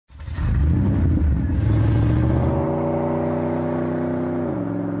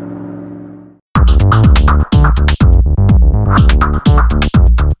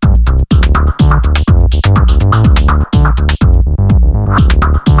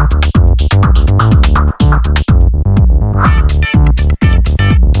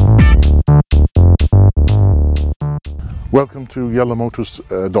Welcome to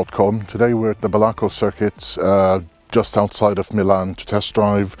YallaMotors.com. Today we're at the Balako circuit just outside of Milan to test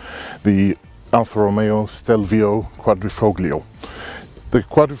drive the Alfa Romeo Stelvio Quadrifoglio. The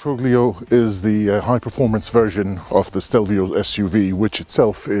Quadrifoglio is the high-performance version of the Stelvio SUV, which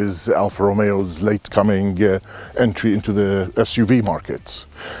itself is Alfa Romeo's late-coming entry into the SUV market.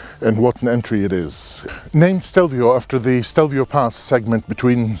 And what an entry it is. Named Stelvio after the Stelvio Pass segment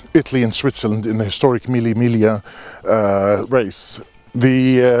between Italy and Switzerland in the historic Mille race,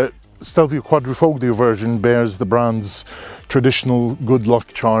 the Stelvio Quadrifoglio version bears the brand's traditional good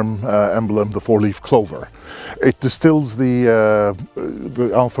luck charm emblem, the four-leaf clover. It distills the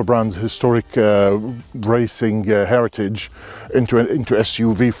Alfa brand's historic racing heritage into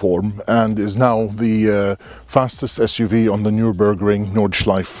SUV form and is now the fastest SUV on the Nürburgring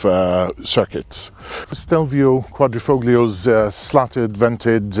Nordschleife circuit. Stelvio Quadrifoglio's slatted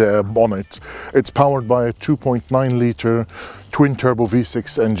vented bonnet, it's powered by a 2.9 litre twin-turbo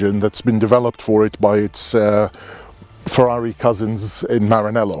V6 engine that's been developed for it by its Ferrari cousins in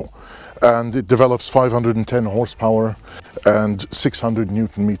Maranello, and it develops 510 horsepower and 600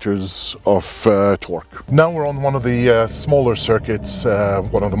 Newton meters of torque. Now we're on one of the smaller circuits,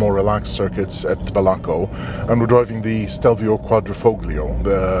 one of the more relaxed circuits at Balako, and we're driving the Stelvio Quadrifoglio.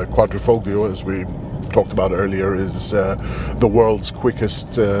 The Quadrifoglio, as we talked about earlier, is the world's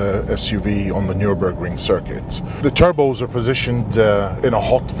quickest SUV on the Nürburgring circuit. The turbos are positioned in a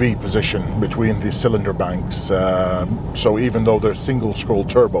hot V position between the cylinder banks, so even though they're single scroll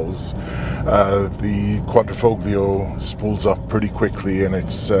turbos, the Quadrifoglio spools up pretty quickly, and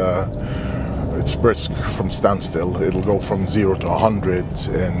it's brisk from standstill. It'll go from 0 to 100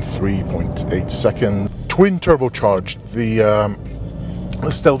 in 3.8 seconds. Twin turbocharged,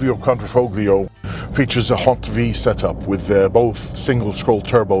 the Stelvio Quadrifoglio features a hot V setup with both single scroll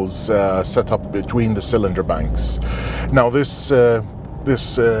turbos set up between the cylinder banks. Now this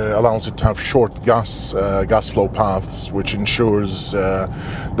allows it to have short gas flow paths, which ensures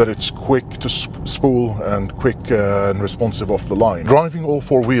that it's quick to spool and quick and responsive off the line. Driving all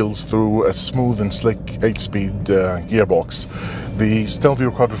four wheels through a smooth and slick 8-speed gearbox, the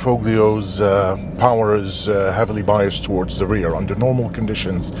Stelvio Quadrifoglio's power is heavily biased towards the rear. Under normal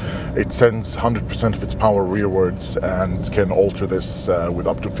conditions, it sends 100% of its power rearwards and can alter this with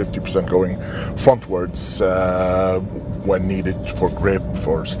up to 50% going frontwards when needed for grip,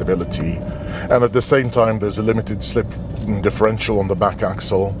 for stability. And at the same time, there's a limited slip differential on the back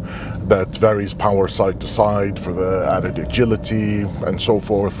axle that varies power side to side for the added agility and so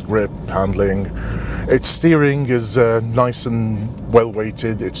forth, grip, handling. Its steering is nice and well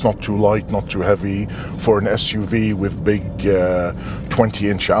weighted. It's not too light, not too heavy. For an SUV with big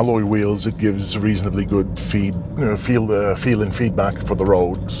 20-inch alloy wheels, it gives reasonably good feel and feedback for the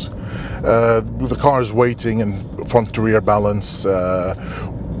roads. With the car's weighting and front to rear balance,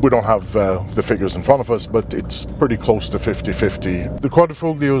 we don't have the figures in front of us, but it's pretty close to 50-50. The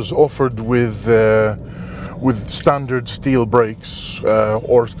Quadrifoglio is offered with standard steel brakes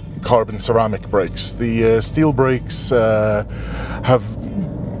or carbon ceramic brakes. The steel brakes have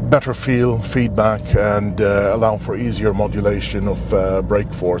better feel, feedback, and allow for easier modulation of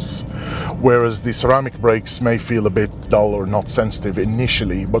brake force, whereas the ceramic brakes may feel a bit dull or not sensitive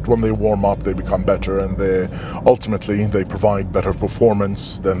initially, but when they warm up they become better, and ultimately they provide better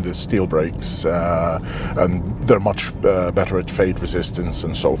performance than the steel brakes, and they're much better at fade resistance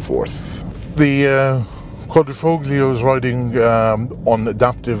and so forth. The Quadrifoglio is riding on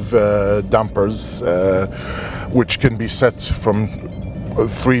adaptive dampers, which can be set from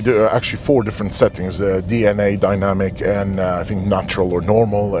actually four different settings: DNA, dynamic, and I think natural or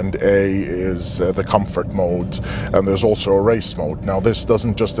normal, and A is the comfort mode, and there's also a race mode. Now this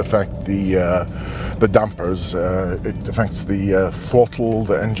doesn't just affect the dampers, it affects the throttle,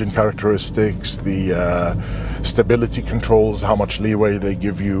 the engine characteristics, the stability controls, how much leeway they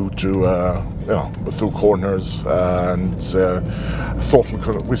give you to through corners, and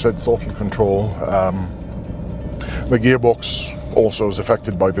throttle. We said throttle control. The gearbox also is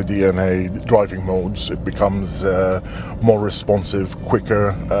affected by the DNA driving modes. It becomes more responsive,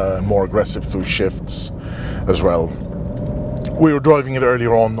 quicker, more aggressive through shifts as well. We were driving it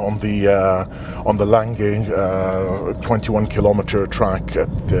earlier on the Langhe 21-kilometer track at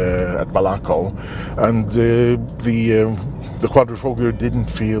Balako, and the Quadrifoglio didn't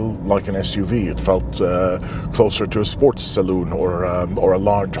feel like an SUV. It felt closer to a sports saloon or a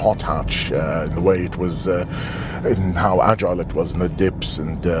large hot hatch in the way it was, in how agile it was in the dips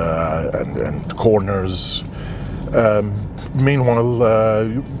and corners.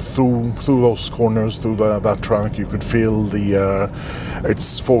 Meanwhile, through those corners, through that track, you could feel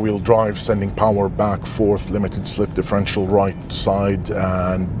it's four-wheel drive sending power back, forth, limited slip differential right side,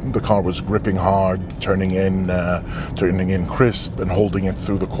 and the car was gripping hard, turning in crisp and holding it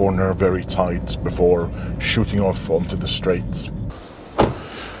through the corner very tight before shooting off onto the straight.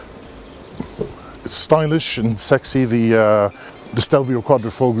 It's stylish and sexy. The Stelvio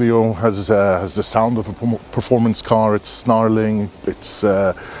Quadrifoglio has the sound of a performance car. It's snarling, it's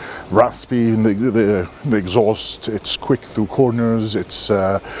raspy in the exhaust, it's quick through corners, it's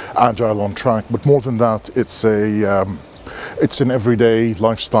agile on track, but more than that, it's an everyday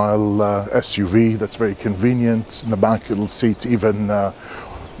lifestyle SUV that's very convenient. In the back it'll seat even a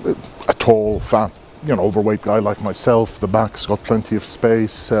tall, fat, overweight guy like myself. The back's got plenty of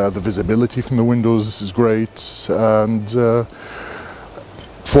space. The visibility from the windows is great, and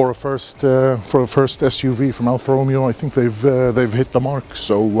for a first SUV from Alfa Romeo, I think they've hit the mark.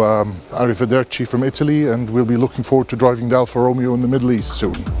 So arrivederci from Italy, and we'll be looking forward to driving the Alfa Romeo in the Middle East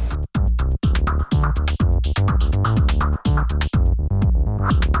soon.